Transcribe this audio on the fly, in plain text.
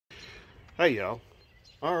Hey y'all.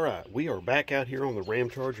 Alright, we are back out here on the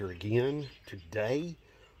Ramcharger again. Today,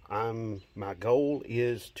 my goal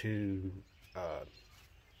is to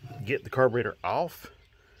get the carburetor off,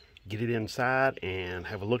 get it inside, and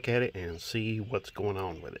have a look at it and see what's going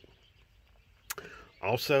on with it.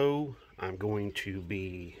 Also, I'm going to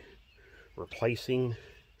be replacing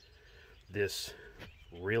this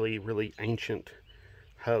really ancient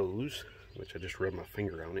hose, which I just rubbed my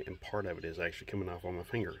finger on it, and part of it is actually coming off on my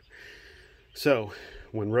finger. So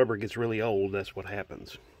when rubber gets really old, that's what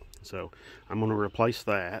happens. So I'm going to replace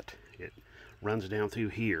that. It runs down through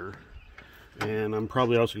here, and I'm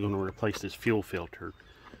probably also going to replace this fuel filter.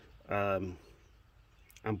 I'm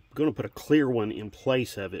going to put a clear one in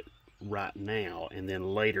place of it right now, and then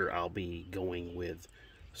later I'll be going with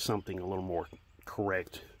something a little more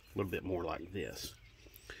correct, a little bit more like this.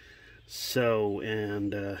 So,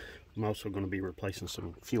 and I'm also going to be replacing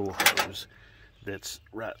some fuel hose that's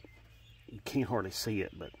right, you can't hardly see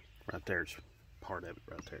it, but right there's part of it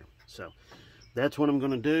right there. So that's what I'm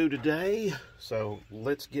going to do today. So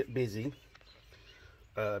let's get busy.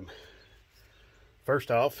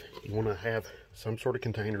 First off, you want to have some sort of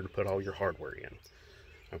container to put all your hardware in.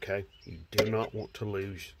 Okay, you do not want to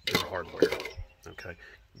lose your hardware. Okay,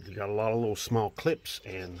 you got a lot of little small clips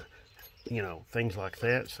and things like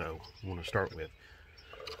that. So I want to start with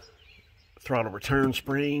throttle return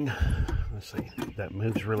spring. Let's see, that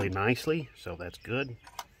moves really nicely, so that's good.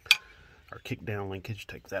 Our kick down linkage,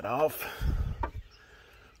 take that off.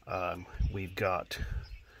 We've got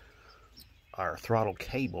our throttle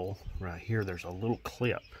cable right here. There's a little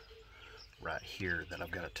clip right here that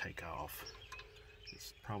I've got to take off.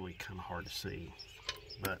 It's probably kind of hard to see,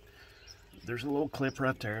 but there's a little clip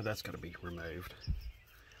right there that's got to be removed.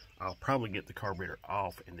 I'll probably get the carburetor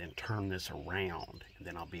off and then turn this around, and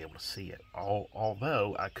then I'll be able to see it.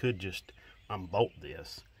 Although I could just unbolt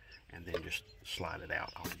this and then just slide it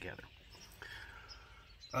out altogether.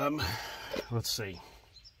 Let's see.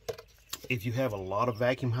 If you have a lot of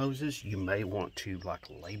vacuum hoses, you may want to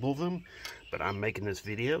label them, but I'm making this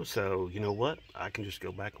video, so you know what? I can just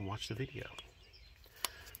go back and watch the video.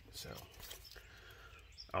 So,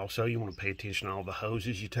 also you want to pay attention to all the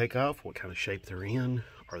hoses you take off, what kind of shape they're in.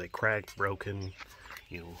 Are they cracked, broken,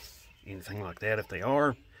 anything like that? If they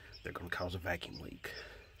are, they're going to cause a vacuum leak.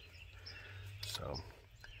 So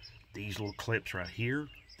these little clips right here,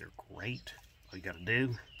 they're great. All you got to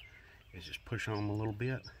do is just push on them a little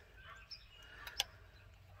bit.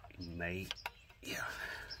 You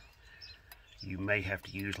may have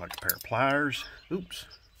to use like a pair of pliers. Oops.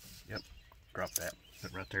 Yep, drop that.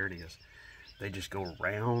 But right there it is. They just go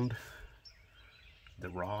around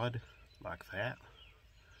the rod like that.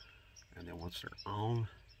 And then once they're on,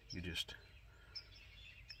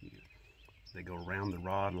 they go around the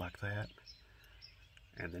rod like that,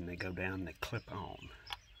 and then they go down and they clip on.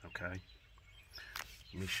 Okay,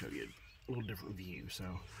 let me show you a little different view. So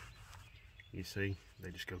you see,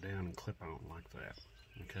 they just go down and clip on like that.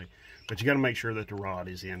 Okay, but you got to make sure that the rod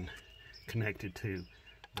is connected to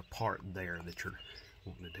the part there that you're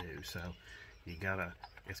wanting to do. So you gotta,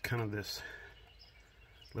 it's kind of this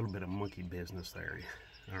little bit of monkey business there.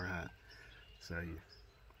 All right. So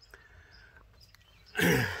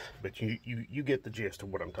but you get the gist of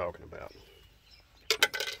what I'm talking about.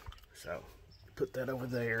 So put that over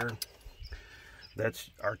there.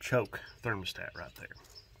 That's our choke thermostat right there.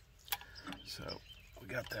 So we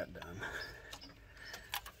got that done.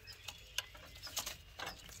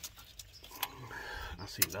 I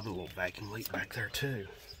see another little vacuum leak back there too.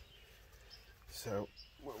 So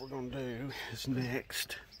what we're going to do is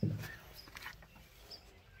next,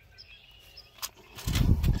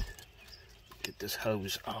 get this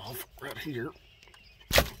hose off right here.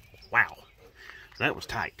 Wow, that was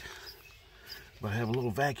tight. But I have a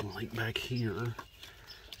little vacuum leak back here,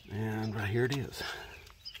 and right here it is.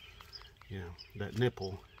 Yeah, that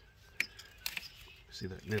nipple, see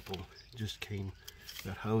that nipple just came,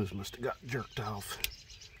 that hose must have got jerked off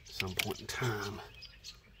at some point in time.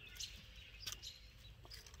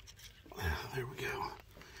 There we go.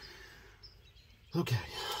 Okay.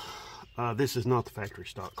 This is not the factory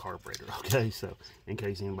stock carburetor, okay? So, in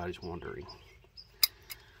case anybody's wondering.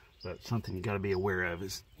 But something you got to be aware of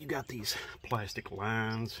is you got these plastic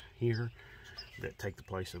lines here that take the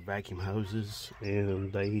place of vacuum hoses,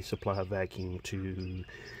 and they supply vacuum to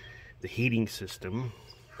the heating system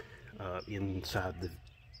inside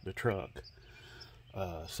the truck.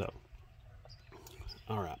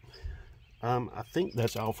 Alright. I think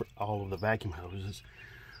that's all for all of the vacuum hoses.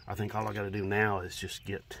 I think all I got to do now is just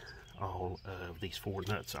get all of these 4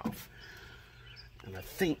 nuts off. And I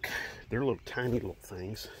think they're little tiny little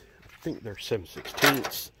things. I think they're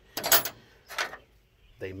 7/16.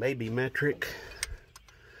 They may be metric.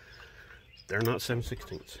 They're not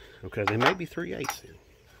 7/16. Okay, they may be 3/8 then.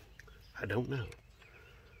 I don't know.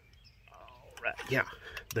 All right, yeah,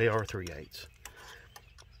 they are 3/8.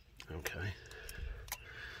 Okay.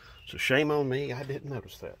 So shame on me, I didn't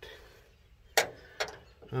notice that.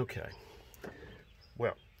 Okay.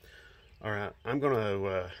 Well, all right, I'm going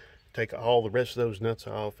to take all the rest of those nuts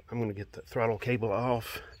off. I'm going to get the throttle cable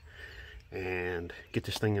off and get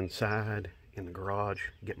this thing inside in the garage,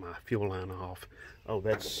 get my fuel line off. Oh,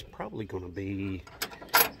 that's probably going to be,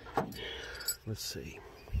 let's see.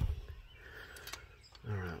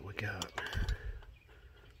 All right, we got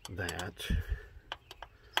that.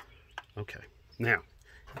 Okay, now,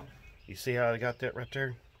 you see how I got that right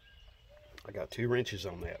there? I got 2 wrenches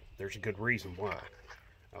on that. There's a good reason why.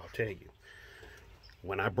 I'll tell you.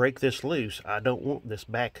 When I break this loose, I don't want this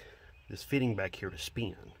fitting back here to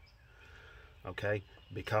spin. Okay?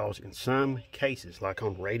 Because in some cases, like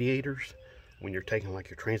on radiators, when you're taking like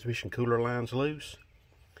your transmission cooler lines loose,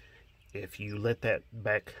 if you let that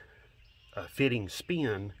back fitting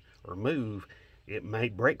spin or move, it may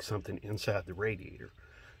break something inside the radiator.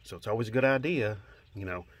 So it's always a good idea, you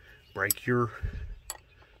know, break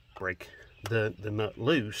the nut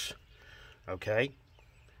loose, okay,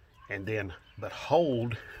 and then but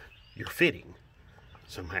hold your fitting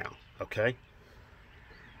somehow, okay.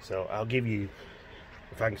 So I'll give you,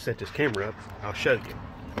 if I can set this camera up, I'll show you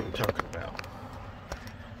what I'm talking about.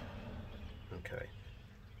 Okay,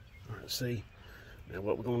 all right, see, now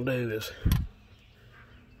what we're going to do is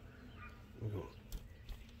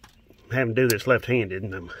I'm having to do this left-handed,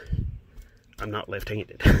 and I'm not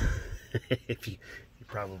left-handed. If you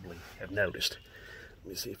probably have noticed. Let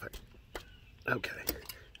me see if okay,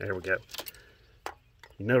 there we go.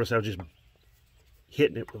 You notice I was just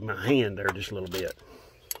hitting it with my hand there just a little bit.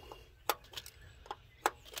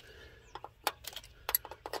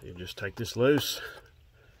 So you just take this loose.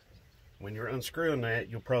 When you're unscrewing that,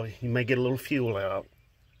 you may get a little fuel out.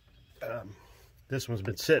 This one's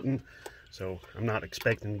been sitting, so I'm not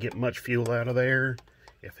expecting to get much fuel out of there.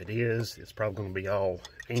 If it is, it's probably going to be all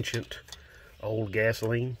ancient, old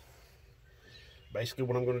gasoline. Basically,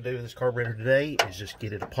 what I'm going to do with this carburetor today is just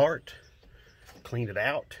get it apart, clean it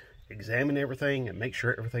out, examine everything, and make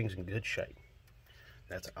sure everything's in good shape.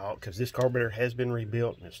 That's all, because this carburetor has been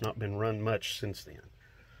rebuilt, and it's not been run much since then.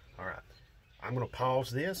 All right, I'm going to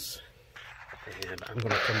pause this, and I'm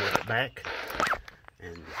going to come right back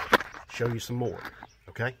and show you some more,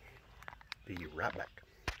 okay? Be right back.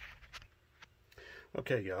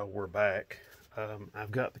 Okay, y'all, we're back.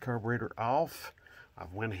 I've got the carburetor off.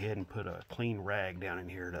 I've went ahead and put a clean rag down in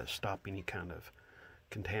here to stop any kind of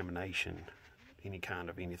contamination, any kind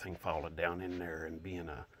of anything falling down in there and being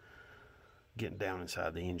getting down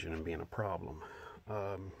inside the engine and being a problem.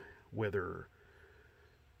 Whether,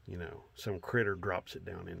 you know, some critter drops it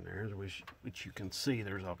down in there, which you can see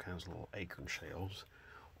there's all kinds of little acorn shells,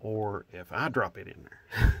 or if I drop it in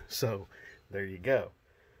there. So there you go.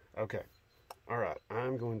 Okay. All right,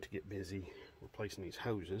 I'm going to get busy replacing these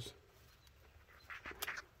hoses,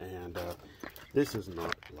 and this is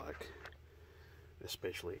not like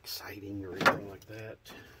especially exciting or anything like that,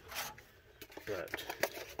 but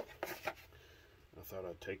I thought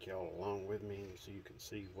I'd take y'all along with me so you can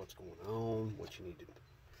see what's going on, what you need to,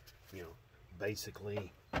 you know,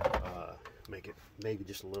 basically make it maybe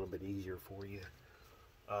just a little bit easier for you.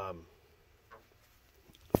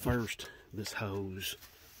 First, this hose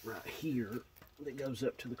right here that goes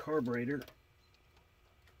up to the carburetor.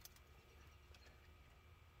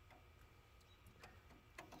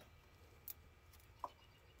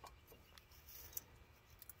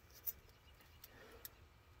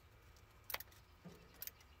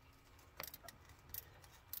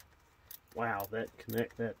 Wow, that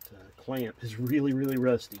clamp is really, really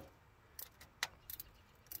rusty.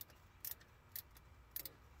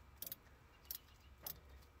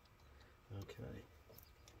 Okay.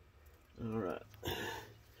 All right.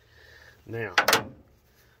 Now, I'm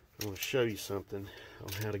going to show you something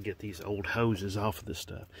on how to get these old hoses off of this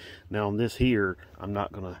stuff. Now, on this here, I'm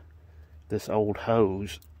not going to, this old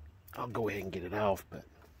hose, I'll go ahead and get it off, but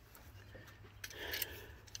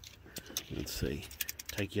let's see.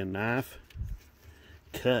 Take your knife,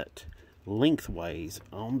 cut lengthways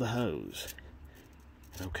on the hose,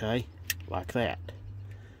 okay, like that.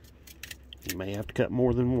 You may have to cut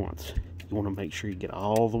more than once. You want to make sure you get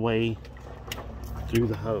all the way through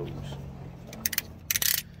the hose.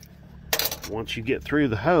 Once you get through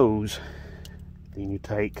the hose, then you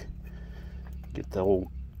get the old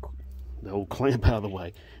clamp out of the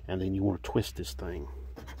way, and then you want to twist this thing,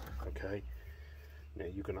 okay? Now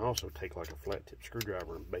you can also take like a flat tip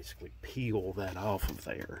screwdriver and basically peel that off of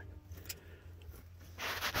there.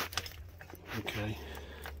 Okay.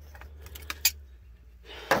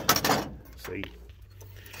 See,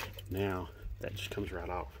 now that just comes right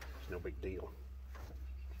off. It's no big deal.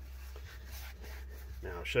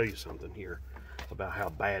 Now I'll show you something here about how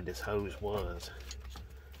bad this hose was.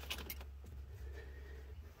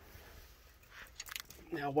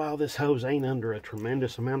 Now while this hose ain't under a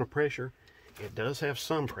tremendous amount of pressure, it does have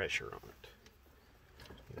some pressure on it.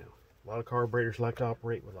 You know, a lot of carburetors like to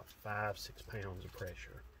operate with like 5-6 pounds of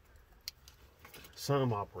pressure.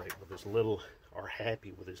 Some operate with as little, are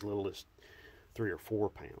happy with as little as 3 or 4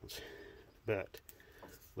 pounds. But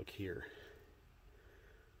look here.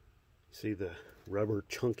 See the rubber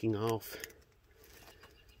chunking off?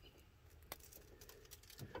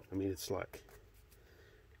 I mean, it's like,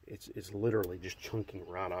 it's literally just chunking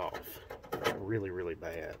right off. It's really, really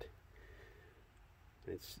bad.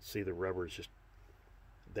 See, the rubber is just,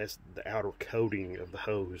 that's the outer coating of the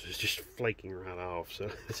hose is just flaking right off. So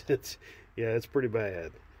yeah, it's pretty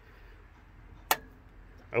bad.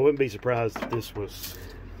 I wouldn't be surprised if this was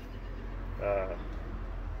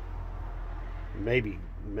maybe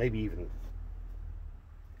even,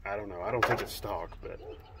 I don't know, I don't think it's stock, but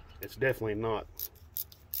it's definitely not.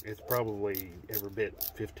 It's probably every bit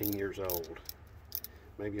 15 years old,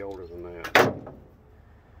 maybe older than that.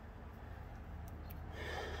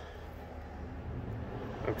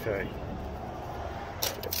 Okay,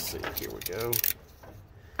 let's see, here we go.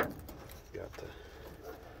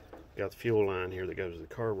 Got the fuel line here that goes to the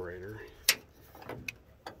carburetor.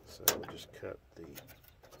 So we'll just cut the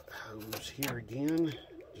hose here again,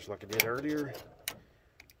 just like I did earlier.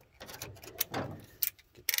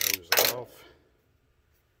 Get the hose off.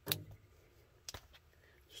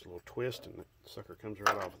 Just a little twist and the sucker comes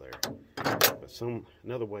right off there. But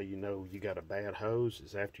another way you know you got a bad hose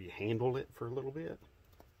is after you handle it for a little bit.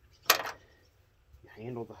 You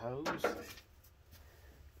handle the hose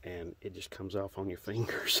and it just comes off on your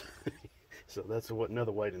fingers. So that's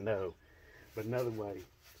another way to know. But another way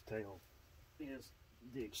to tell is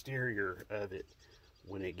the exterior of it.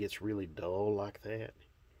 When it gets really dull like that,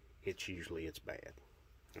 it's bad.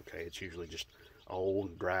 Okay, it's usually just old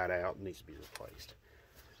and dried out and needs to be replaced.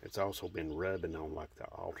 It's also been rubbing on like the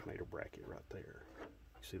alternator bracket right there.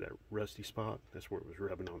 You see that rusty spot? That's where it was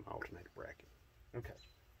rubbing on the alternator bracket. Okay.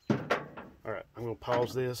 All right, I'm gonna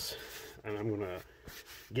pause this and I'm gonna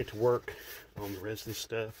get to work on the rest of this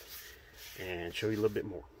stuff and show you a little bit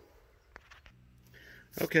more.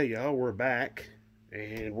 Okay, y'all, we're back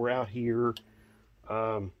and we're out here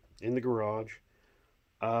in the garage.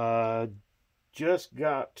 Just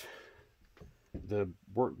got the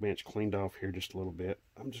workbench cleaned off here just a little bit.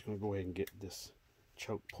 I'm just going to go ahead and get this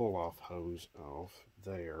choke pull-off hose off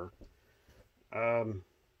there.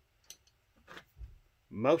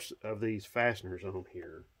 Most of these fasteners on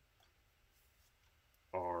here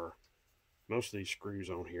are, most of these screws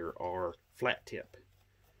on here are flat tip.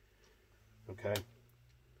 Okay.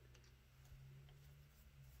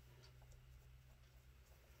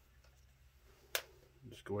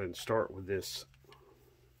 Just go ahead and start with this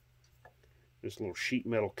little sheet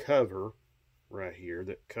metal cover right here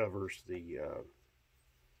that covers the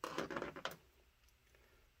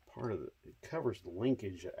part of the, it covers the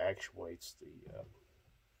linkage that actuates the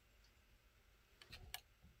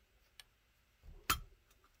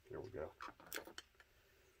there we go.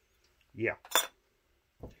 Yeah,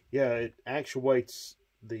 it actuates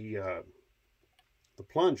the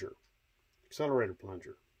plunger, accelerator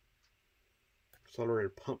plunger, accelerator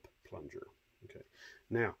pump plunger. Okay,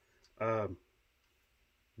 now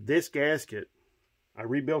this gasket, I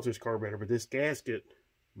rebuilt this carburetor, but this gasket,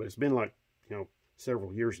 but it's been like, you know,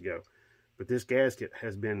 several years ago, but this gasket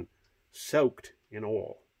has been soaked in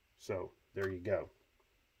oil. So there you go.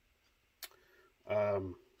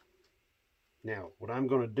 Now what I'm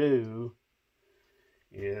going to do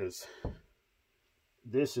is,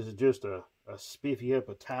 this is just a spiffy up,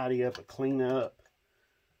 a tidy up, a clean up,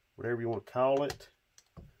 whatever you want to call it.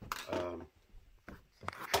 I'll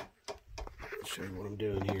show you what I'm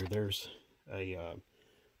doing here. There's a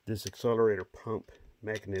this accelerator pump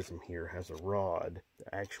mechanism here has a rod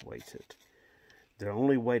that actuates it. The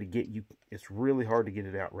only way to get you, it's really hard to get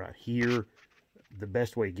it out right here. The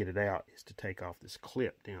best way to get it out is to take off this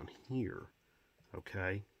clip down here.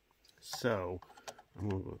 Okay, so I'm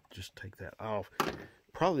going to just take that off.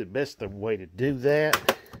 Probably the best way to do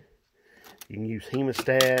that, you can use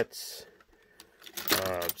hemostats,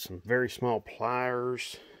 some very small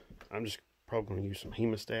pliers. I'm just probably going to use some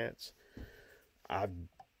hemostats. I've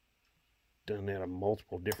done that in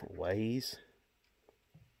multiple different ways.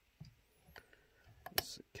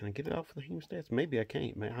 Can I get it off of the hemostats? Maybe I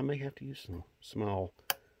can't. I may have to use some small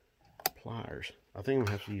pliers. I think I'm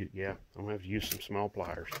gonna have to use, yeah, I'm gonna have to use some small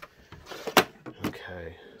pliers.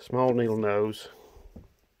 Okay, small needle nose.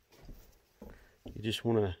 You just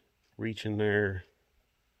want to reach in there,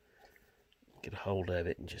 get a hold of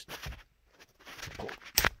it, and just pull.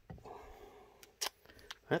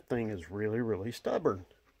 That thing is really, really stubborn.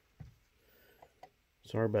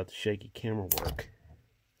 Sorry about the shaky camera work.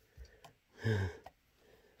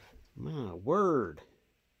 My word.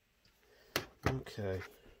 Okay,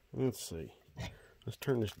 let's see. Let's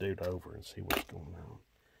turn this dude over and see what's going on.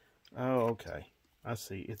 Oh, okay. I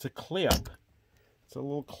see. It's a clip. It's a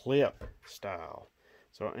little clip style.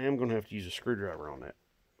 So I am going to have to use a screwdriver on that.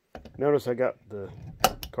 Notice I got the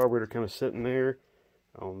carburetor kind of sitting there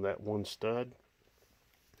on that one stud.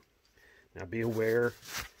 Now be aware,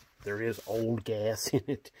 there is old gas in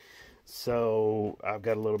it. So I've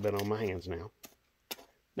got a little bit on my hands now.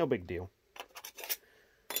 No big deal.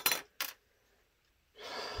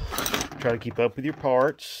 Try to keep up with your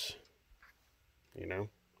parts. You know,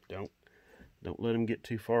 don't let them get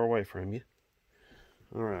too far away from you.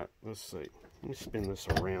 All right, let's see. Let me spin this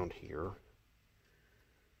around here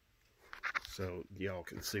so y'all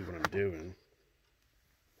can see what I'm doing.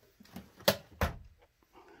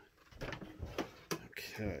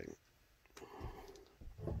 Okay.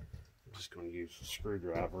 I'm just going to use a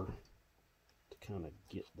screwdriver to kind of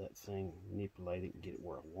get that thing, manipulate it, and get it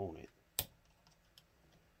where I want it.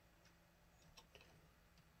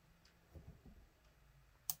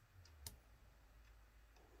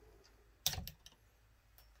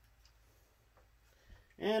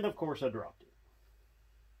 And of course I dropped it.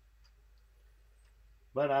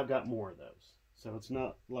 But I've got more of those. So it's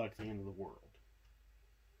not like the end of the world.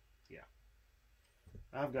 Yeah.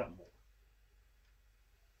 I've got more.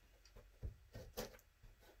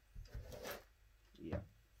 Yeah.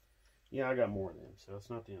 Yeah, I got more of them. So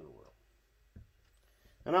it's not the end of the world.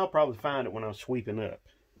 And I'll probably find it when I'm sweeping up.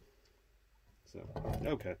 So,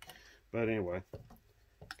 okay. But anyway,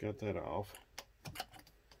 got that off.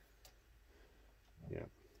 Yeah.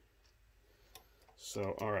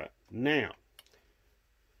 So, all right. Now,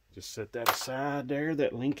 just set that aside there,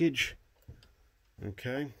 that linkage.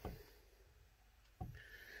 Okay.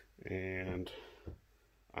 And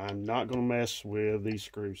I'm not going to mess with these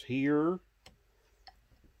screws here.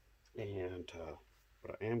 And,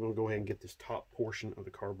 but I am going to go ahead and get this top portion of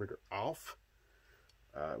the carburetor off.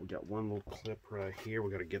 We got one little clip right here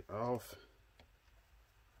we got to get off.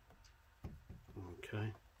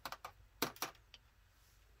 Okay.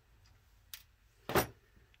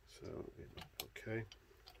 So, okay,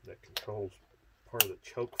 that controls part of the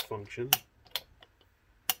choke function.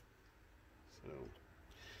 So,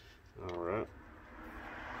 all right.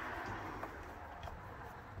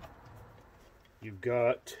 You've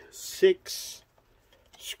got 6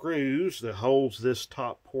 screws that holds this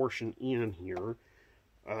top portion in here.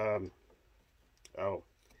 Oh,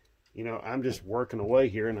 you know, I'm just working away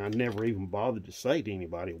here, and I never even bothered to say to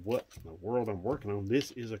anybody what in the world I'm working on.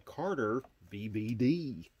 This is a Carter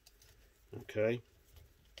BBD. Okay.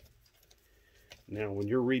 Now, when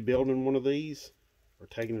you're rebuilding one of these, or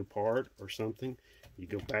taking it apart or something, you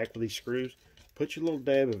go back with these screws, put your little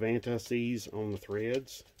dab of anti-seize on the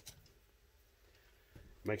threads.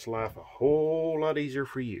 Makes life a whole lot easier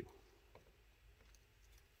for you.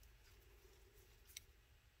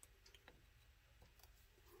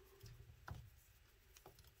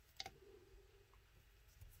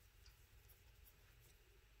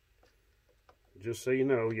 Just so you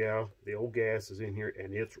know, yeah, the old gas is in here,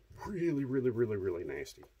 and it's really, really, really, really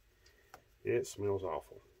nasty. It smells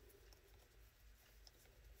awful.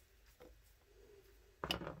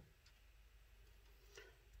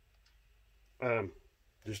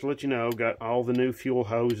 Just to let you know, got all the new fuel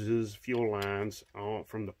hoses, fuel lines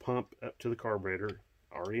from the pump up to the carburetor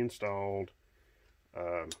already installed.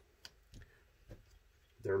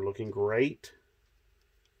 They're looking great.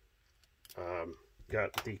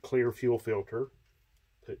 Got the clear fuel filter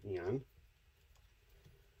put in.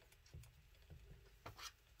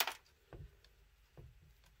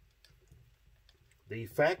 The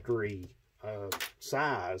factory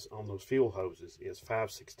size on those fuel hoses is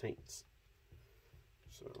 5/16.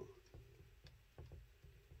 So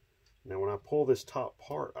now when I pull this top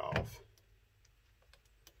part off,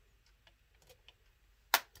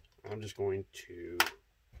 I'm going to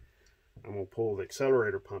pull the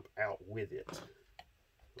accelerator pump out with it.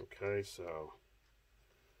 Okay, so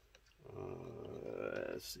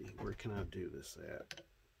let's see, where can I do this at?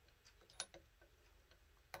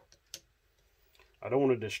 I don't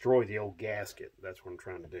want to destroy the old gasket. That's what I'm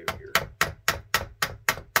trying to do here.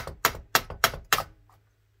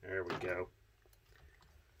 go.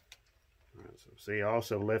 All right, so see, I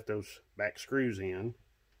also left those back screws in.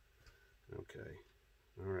 Okay.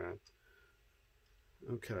 All right.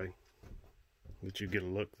 Okay. Let you get a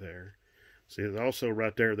look there. See, also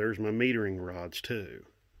right there, there's my metering rods too.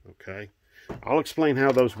 Okay. I'll explain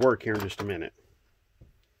how those work here in just a minute.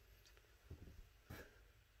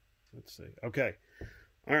 Let's see. Okay.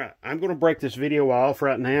 All right. I'm going to break this video off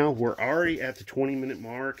right now. We're already at the 20-minute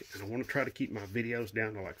mark, and I want to try to keep my videos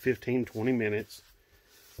down to like 15, 20 minutes.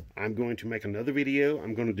 I'm going to make another video.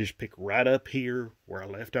 I'm going to just pick right up here where I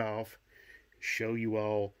left off, show you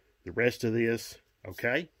all the rest of this.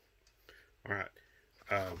 Okay? All right.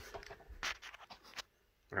 All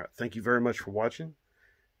right. Thank you very much for watching.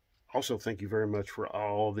 Also, thank you very much for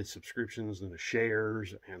all the subscriptions and the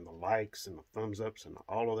shares and the likes and the thumbs ups and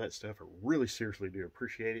all of that stuff. I really seriously do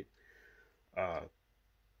appreciate it.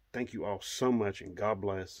 Thank you all so much, and God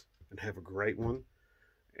bless, and have a great one.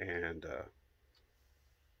 And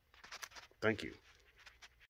thank you.